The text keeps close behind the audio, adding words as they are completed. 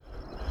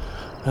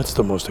That's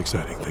the most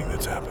exciting thing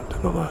that's happened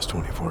in the last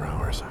 24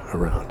 hours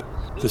around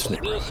this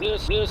neighborhood.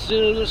 This is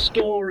the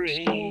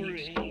story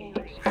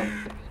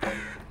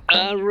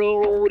I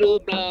wrote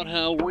about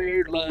how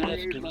weird life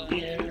can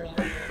get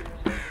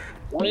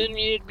when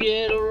you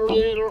get a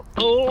little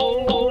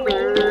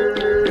older.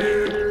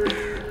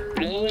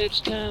 Now it's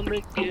time to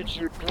get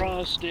your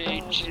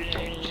prostate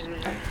checked.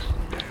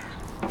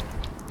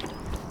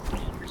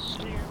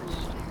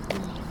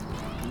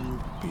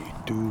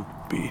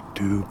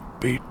 Doopy-doo.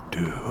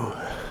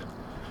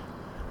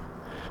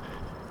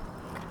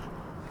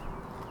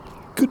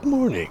 Good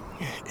morning.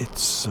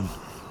 It's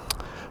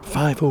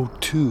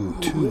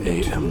 5:02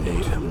 a.m.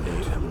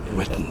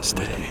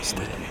 Wednesday,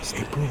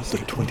 April the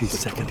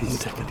 22nd,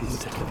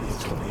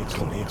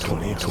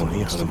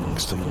 2020,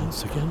 amongst the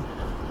months again.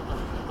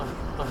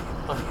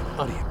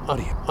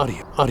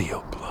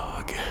 Audio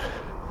blog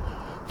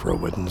for a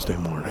Wednesday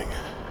morning.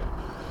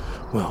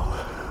 Well,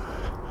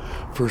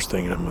 first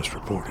thing I must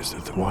report is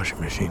that the washing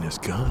machine is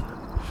gone.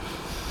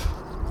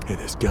 It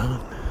is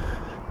gone.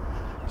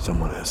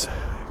 Someone has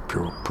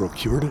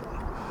procured it.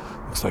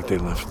 Looks like they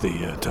left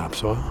the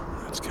topsoil.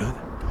 That's good.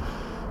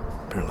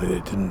 Apparently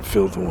they didn't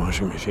fill the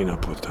washing machine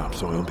up with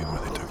topsoil before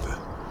they took the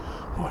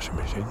washing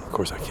machine. Of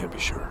course, I can't be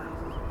sure.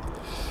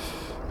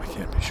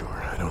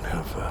 I don't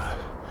have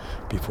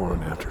before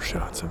and after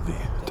shots of the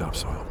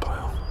topsoil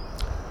pile.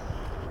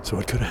 So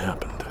it could have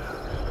happened.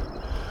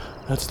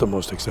 That's the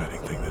most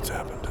exciting thing that's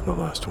happened in the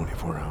last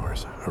 24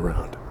 hours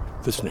around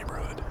this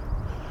neighborhood.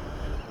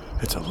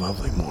 It's a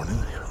lovely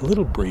morning. A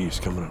little breeze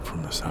coming up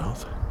from the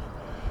south.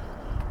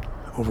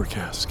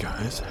 Overcast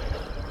skies.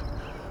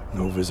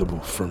 No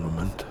visible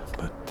firmament,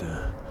 but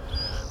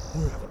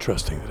we're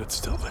trusting that it's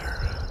still there.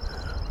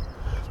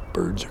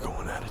 Birds are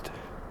going at it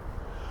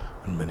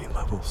on many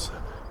levels.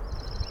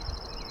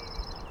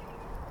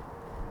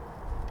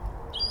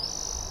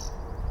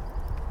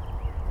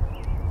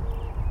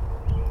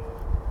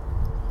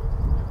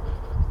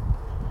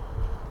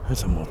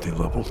 That's a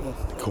multi-leveled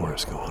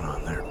chorus going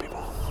on there,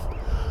 people.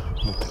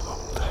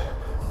 Multi-leveled.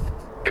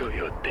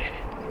 Coyote.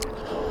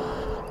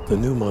 The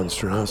new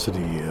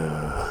monstrosity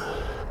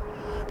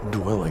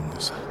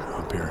dwellings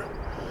up here.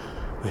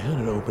 They had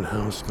an open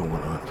house going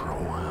on for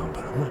a while,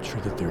 but I'm not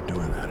sure that they're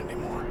doing that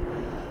anymore.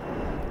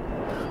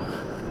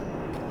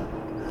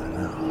 I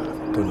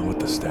don't know what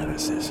the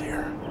status is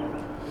here.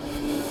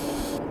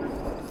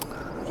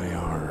 They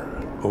are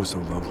oh so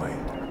lovely.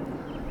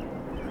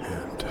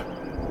 And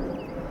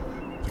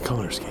the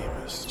color scheme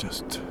is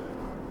just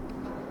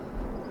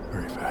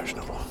very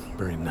fashionable,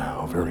 very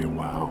now, very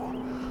wow,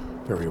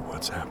 very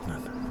what's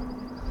happening.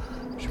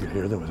 As you can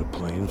hear, there was a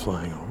plane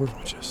flying over,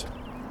 which is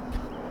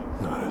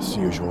not as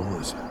usual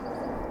as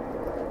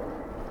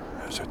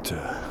it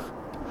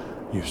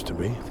used to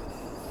be.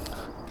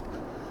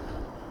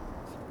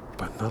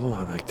 But not a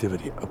lot of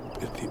activity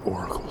up at the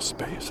Oracle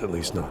space, at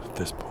least not at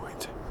this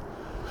point.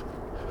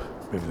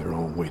 Maybe they're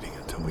all waiting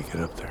until we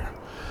get up there.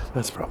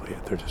 That's probably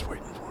it. They're just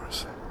waiting for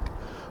us.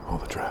 All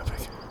the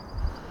traffic.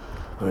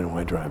 I mean,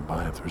 why drive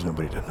by if there's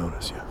nobody to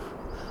notice you?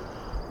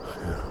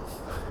 Yeah.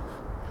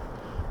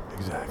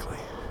 Exactly.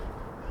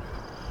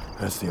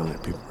 That's the only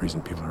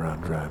reason people are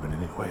out driving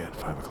anyway at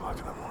 5 o'clock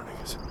in the morning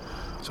is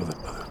so that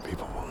other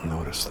people will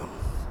notice them.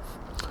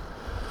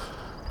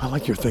 I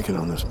like your thinking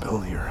on this,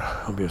 Bill. You're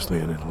obviously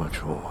an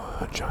intellectual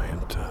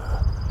giant,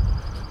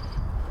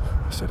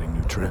 setting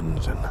new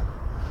trends in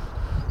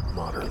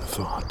modern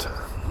thought.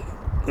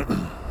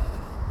 And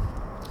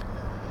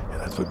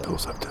that's what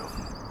Bill's up to.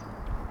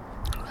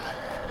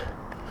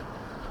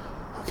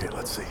 Okay,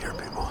 let's see here,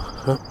 people.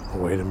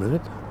 Wait a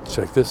minute.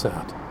 Check this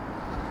out.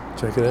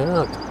 Check it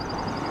out.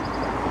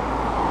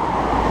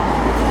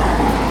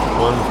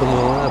 One from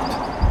the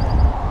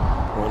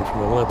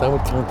left. I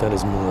would count that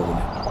as more of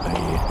an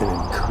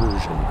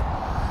incursion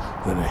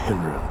than a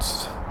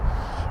hindrance.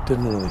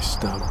 Didn't really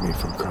stop me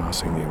from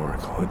crossing the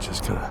Oracle. It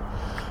just kind of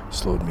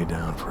slowed me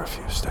down for a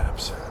few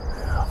steps.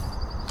 Yeah.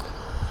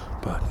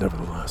 But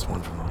nevertheless,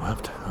 one from the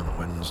left on a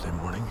Wednesday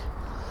morning.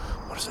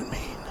 What does it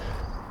mean?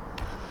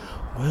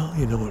 Well,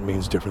 you know, it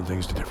means different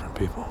things to different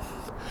people.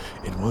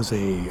 It was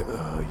a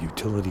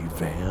utility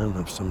van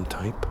of some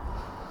type.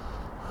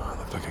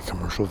 Looked like a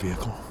commercial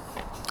vehicle.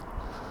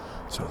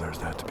 So there's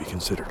that to be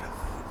considered.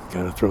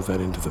 Gotta throw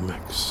that into the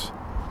mix.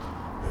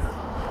 Yeah.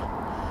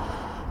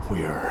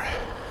 We are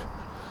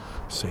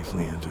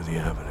safely into the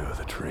avenue of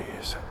the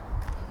trees.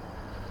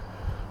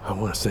 I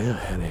want to say I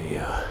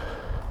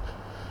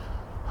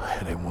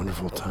had a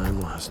wonderful time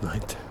last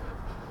night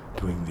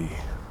doing the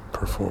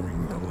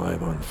performing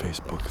live on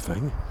Facebook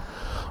thing,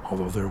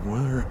 although there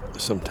were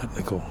some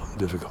technical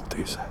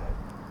difficulties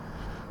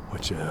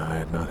which I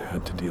had not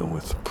had to deal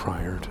with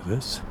prior to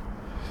this,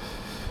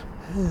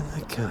 and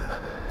that kind of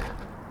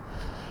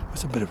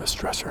was a bit of a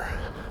stressor.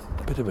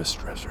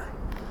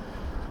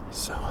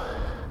 So,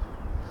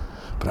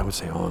 but I would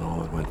say all in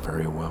all it went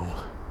very well.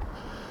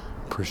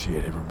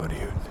 Appreciate everybody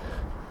who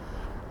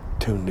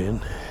tuned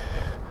in,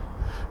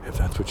 if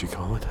that's what you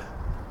call it.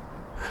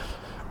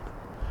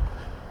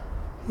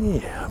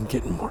 Yeah, I'm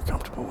getting more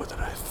comfortable with it,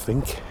 I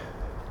think.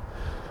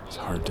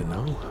 hard to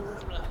know,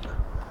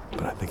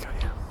 but I think I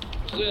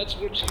am. That's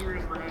what you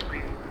remind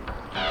me.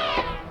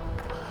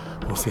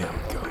 We'll see how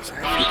it goes.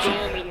 That's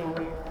what we'll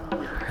do.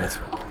 We'll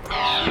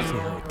see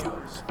how it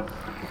goes.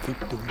 We'll keep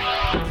doing it.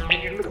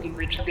 And you're looking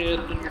at your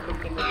death, and you're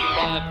looking at your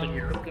life, and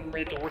you're looking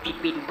at what you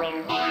did wrong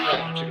and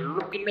right. You're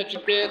looking at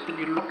your death, and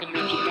you're looking at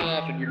your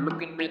life, and you're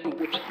looking at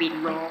what you did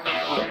wrong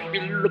and right.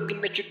 You're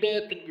looking at your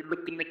death, and you're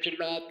looking at your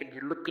life, and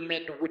you're looking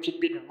at what you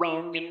did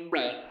wrong and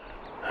right.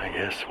 I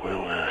guess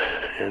we'll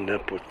end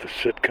up with the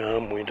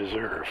sitcom we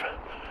deserve.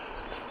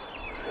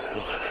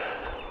 Well,